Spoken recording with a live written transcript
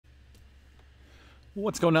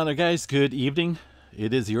What's going on there, guys? Good evening.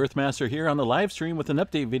 It is the Earthmaster here on the live stream with an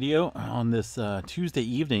update video on this Tuesday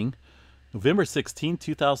evening, November 16th,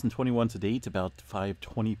 2021 to date, about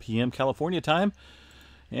 5:20 p.m. California time.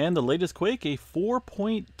 And the latest quake, a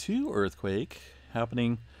 4.2 earthquake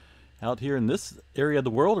happening out here in this area of the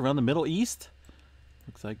world around the Middle East.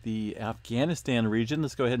 Looks like the Afghanistan region.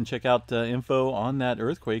 Let's go ahead and check out info on that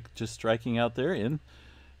earthquake just striking out there in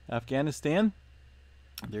Afghanistan.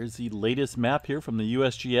 There's the latest map here from the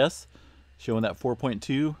USGS showing that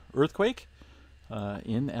 4.2 earthquake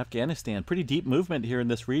in Afghanistan. Pretty deep movement here in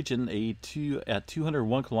this region, at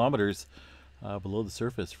 201 kilometers below the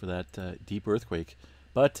surface for that deep earthquake.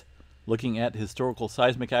 But looking at historical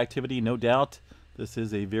seismic activity, no doubt this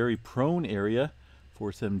is a very prone area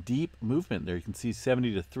for some deep movement there. You can see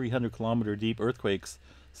 70 to 300 kilometer deep earthquakes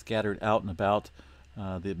scattered out and about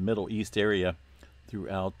the Middle East area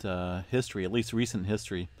throughout history, at least recent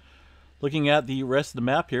history. Looking at the rest of the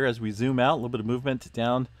map here as we zoom out, a little bit of movement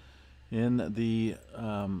down in the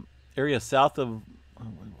area south of,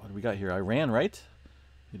 what do we got here? Iran, right?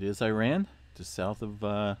 It is Iran, just south of,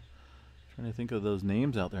 trying to think of those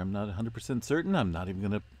names out there. I'm not 100% certain. I'm not even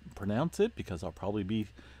going to pronounce it because I'll probably be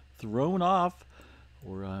thrown off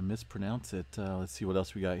or mispronounce it. Let's see what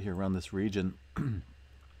else we got here around this region.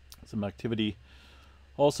 Some activity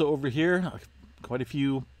also over here. Quite a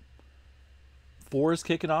few fours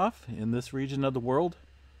kicking off in this region of the world.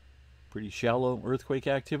 Pretty shallow earthquake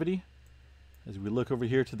activity. As we look over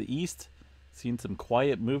here to the east, seeing some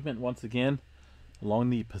quiet movement once again along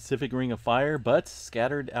the Pacific Ring of Fire, but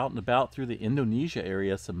scattered out and about through the Indonesia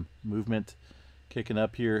area. Some movement kicking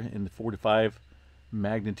up here in the 4 to 5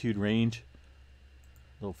 magnitude range.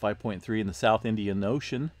 A little 5.3 in the South Indian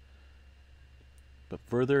Ocean. But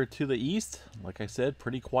further to the east, like I said,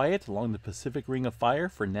 pretty quiet along the Pacific Ring of Fire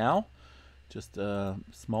for now. Just a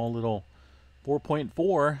small little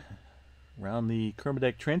 4.4 around the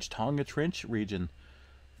Kermadec Trench, Tonga Trench region.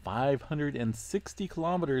 560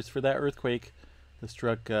 kilometers for that earthquake that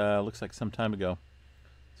struck, looks like some time ago.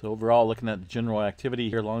 So overall, looking at the general activity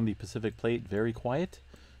here along the Pacific Plate, very quiet.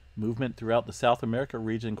 Movement throughout the South America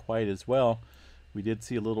region, quiet as well. We did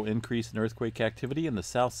see a little increase in earthquake activity in the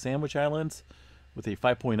South Sandwich Islands, with a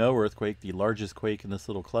 5.0 earthquake, the largest quake in this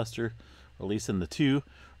little cluster, or at least in the two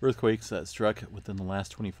earthquakes that struck within the last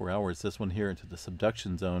 24 hours. This one here into the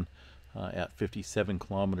subduction zone at 57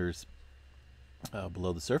 kilometers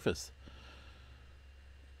below the surface.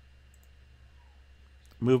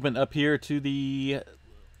 Movement up here to the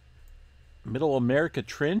Middle America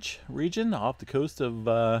Trench region off the coast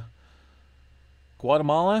of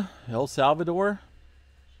Guatemala, El Salvador.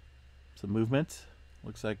 Some movement.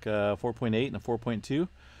 Looks like 4.8 and a 4.2.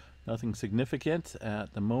 Nothing significant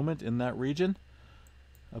at the moment in that region.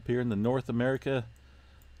 Up here in the North America,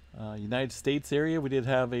 United States area, we did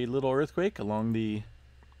have a little earthquake along the,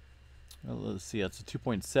 let's see, that's a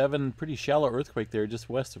 2.7, pretty shallow earthquake there just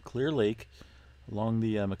west of Clear Lake along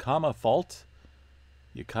the Macama Fault.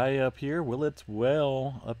 Ukiah up here, Willits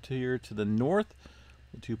Well up to here to the north,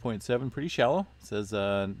 2.7, pretty shallow. It says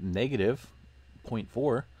negative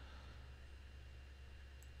 0.4.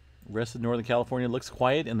 Rest of Northern California looks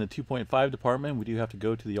quiet in the 2.5 department. We do have to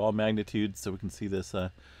go to the all magnitudes so we can see this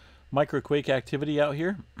microquake activity out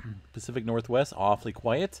here. Pacific Northwest, awfully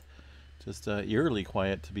quiet. Just eerily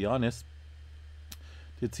quiet, to be honest.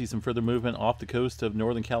 Did see some further movement off the coast of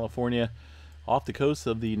Northern California, off the coast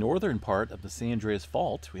of the northern part of the San Andreas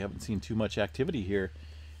Fault. We haven't seen too much activity here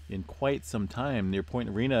in quite some time. Near Point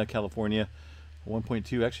Arena, California,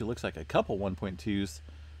 1.2 actually looks like a couple 1.2s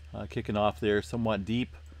kicking off there, somewhat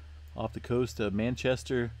deep off the coast of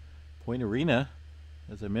Manchester, Point Arena.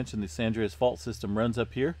 As I mentioned, the San Andreas Fault system runs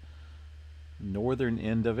up here, northern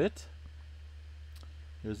end of it.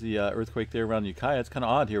 There's the earthquake there around Ukiah. It's kind of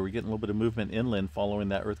odd here. We're getting a little bit of movement inland following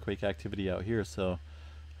that earthquake activity out here. So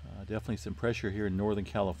definitely some pressure here in Northern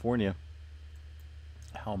California.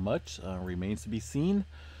 How much remains to be seen.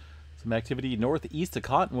 Some activity northeast of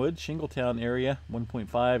Cottonwood, Shingletown area,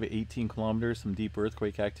 1.5, 18 kilometers. Some deep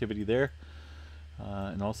earthquake activity there.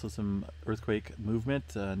 And also some earthquake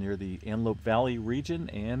movement near the Antelope Valley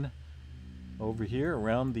region and over here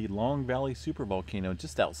around the Long Valley supervolcano,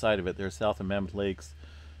 just outside of it there, south of Mammoth Lakes,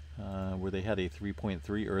 where they had a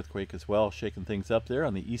 3.3 earthquake as well, shaking things up there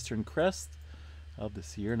on the eastern crest of the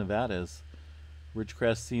Sierra Nevadas.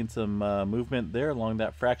 Ridgecrest seeing some movement there along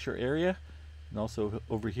that fracture area, and also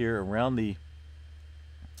over here around the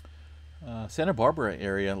Santa Barbara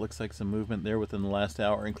area. It looks like some movement there within the last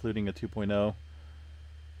hour, including a 2.0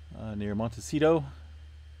 near Montecito.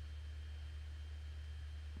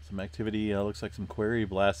 Some activity, looks like some query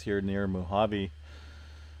blasts here near Mojave.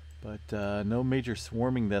 But no major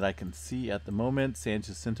swarming that I can see at the moment. San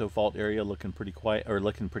Jacinto fault area looking pretty quiet, or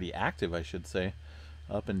looking pretty active, I should say,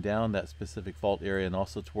 up and down that specific fault area, and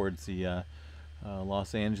also towards the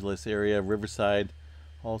Los Angeles area, Riverside.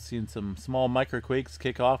 All seeing some small microquakes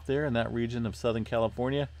kick off there in that region of Southern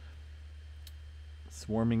California.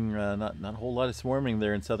 Swarming, not a whole lot of swarming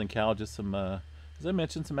there in Southern Cal, just some, as I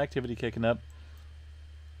mentioned, some activity kicking up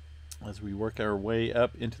as we work our way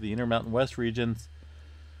up into the Intermountain West regions.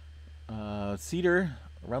 Cedar,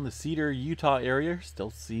 around the Cedar, Utah area,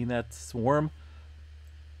 still seeing that swarm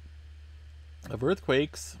of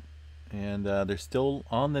earthquakes, and they're still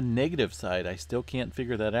on the negative side. I still can't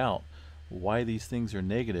figure that out, why these things are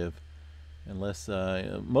negative, unless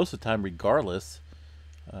most of the time, regardless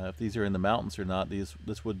if these are in the mountains or not,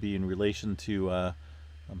 this would be in relation to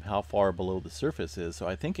how far below the surface is. So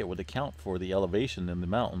I think it would account for the elevation in the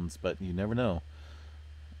mountains, but you never know.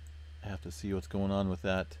 I have to see what's going on with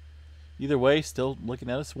that. Either way, still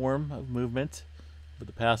looking at a swarm of movement over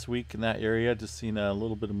the past week in that area. Just seen a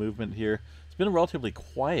little bit of movement here. It's been relatively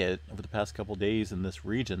quiet over the past couple days in this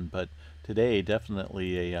region, but today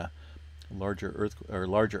definitely a larger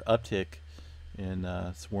uptick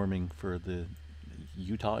in swarming for the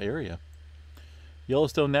Utah area.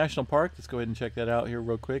 Yellowstone National Park. Let's go ahead and check that out here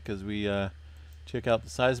real quick as we check out the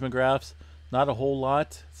seismographs. Not a whole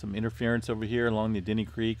lot. Some interference over here along the Denny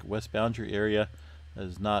Creek West Boundary area.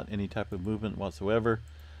 There's not any type of movement whatsoever.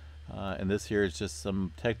 And this here is just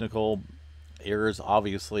some technical errors,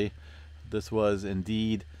 obviously. This was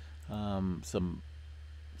indeed some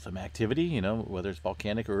activity, you know, whether it's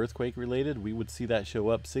volcanic or earthquake related. We would see that show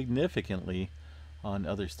up significantly on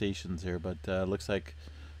other stations here, but looks like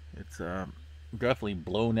it's definitely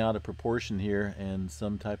blown out of proportion here, and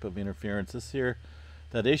some type of interference. This here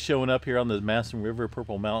that is showing up here on the Madison River,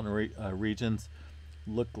 Purple Mountain regions,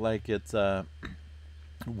 look like it's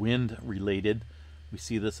wind related. We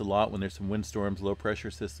see this a lot when there's some windstorms, low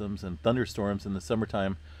pressure systems, and thunderstorms in the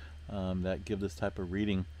summertime that give this type of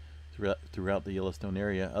reading throughout the Yellowstone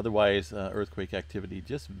area. Otherwise, earthquake activity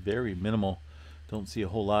just very minimal. Don't see a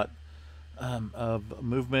whole lot of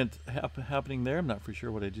movement happening there. I'm not for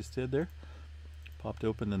sure what I just did there. Popped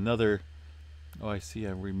open another. Oh, I see.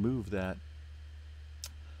 I removed that.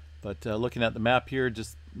 But looking at the map here,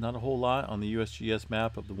 just not a whole lot on the USGS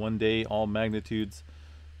map of the 1 day, all magnitudes.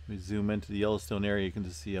 We zoom into the Yellowstone area. You can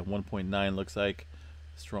just see a 1.9 looks like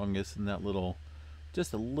strongest in that little,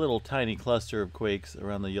 just a little tiny cluster of quakes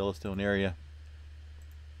around the Yellowstone area.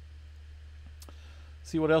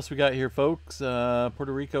 See what else we got here, folks.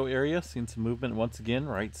 Puerto Rico area, seeing some movement once again,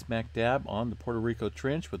 right smack dab on the Puerto Rico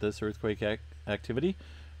Trench with this earthquake activity.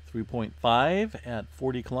 3.5 at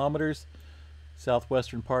 40 kilometers.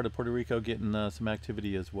 Southwestern part of Puerto Rico getting some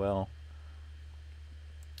activity as well.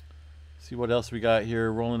 See what else we got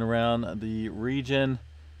here rolling around the region.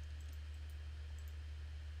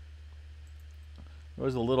 There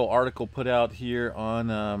was a little article put out here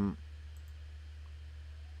on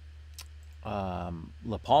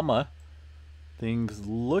La Palma. Things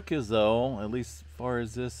look as though, at least as far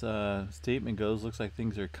as this statement goes, looks like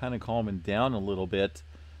things are kind of calming down a little bit.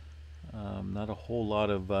 Not a whole lot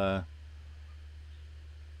of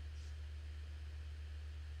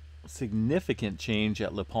significant change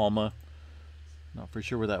at La Palma. Not for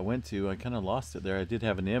sure where that went to. I kind of lost it there. I did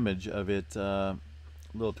have an image of it,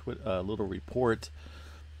 little report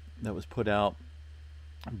that was put out,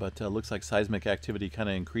 but looks like seismic activity kind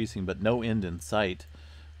of increasing, but no end in sight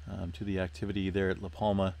to the activity there at La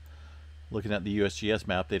Palma. Looking at the USGS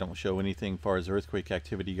map, they don't show anything as far as earthquake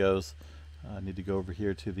activity goes. I need to go over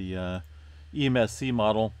here to the EMSC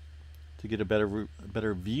model to get a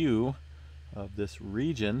better view of this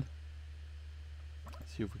region.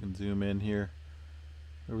 Let's see if we can zoom in here.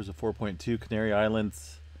 There was a 4.2 Canary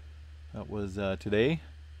Islands. That was today,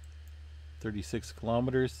 36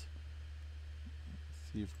 kilometers.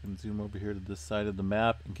 Let's see if we can zoom over here to this side of the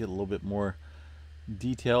map and get a little bit more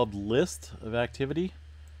detailed list of activity.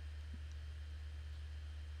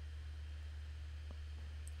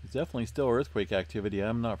 There's definitely still earthquake activity.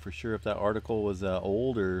 I'm not for sure if that article was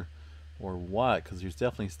old or what, because there's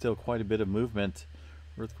definitely still quite a bit of movement,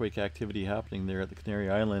 earthquake activity happening there at the Canary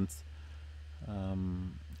Islands.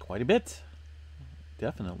 Quite a bit,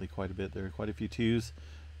 definitely quite a bit. There are quite a few twos,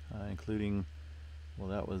 including, well,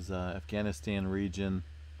 that was Afghanistan region.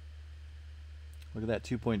 Look at that,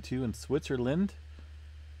 2.2 in Switzerland,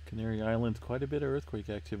 Canary Islands, quite a bit of earthquake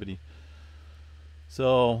activity.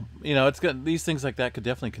 So, you know, it's got these things like that could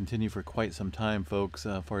definitely continue for quite some time, folks,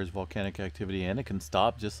 as far as volcanic activity, and it can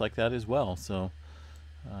stop just like that as well. So,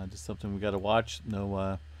 just something we got to watch.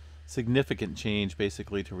 No significant change,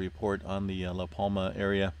 basically, to report on the La Palma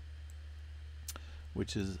area.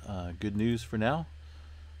 which is good news for now.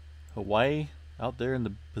 Hawaii out there in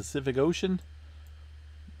the Pacific Ocean.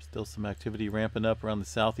 Still some activity ramping up around the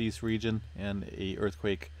southeast region, and a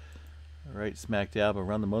earthquake right smack dab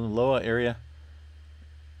around the Mauna Loa area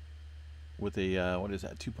with a what is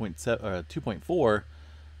that, 2.4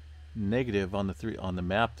 negative on the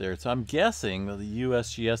map there. So I'm guessing the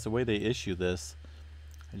USGS, the way they issue this,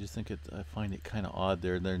 I just think I find it kind of odd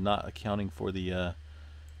there. They're not accounting for the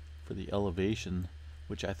elevation,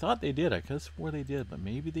 which I thought they did. I could have swore they did, but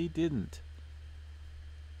maybe they didn't.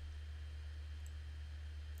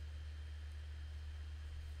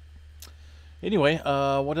 Anyway,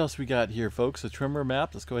 what else we got here, folks? A tremor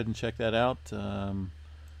map. Let's go ahead and check that out.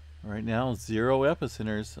 Right now, 0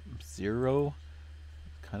 epicenters. 0.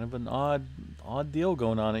 Kind of an odd deal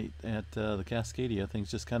going on at the Cascadia.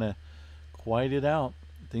 Things just kind of quieted out.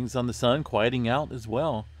 Things on the sun quieting out as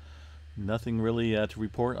well. Nothing really to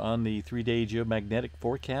report on the 3-day geomagnetic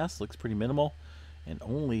forecast. Looks pretty minimal. And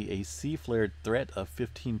only a C-flare threat of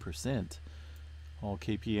 15%. All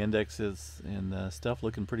KP indexes and stuff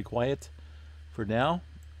looking pretty quiet for now.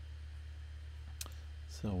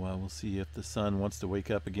 So we'll see if the sun wants to wake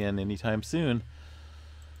up again anytime soon.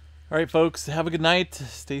 All right, folks, have a good night.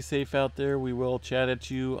 Stay safe out there. We will chat at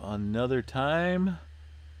you another time.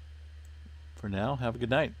 For now, have a good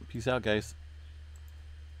night. Peace out, guys.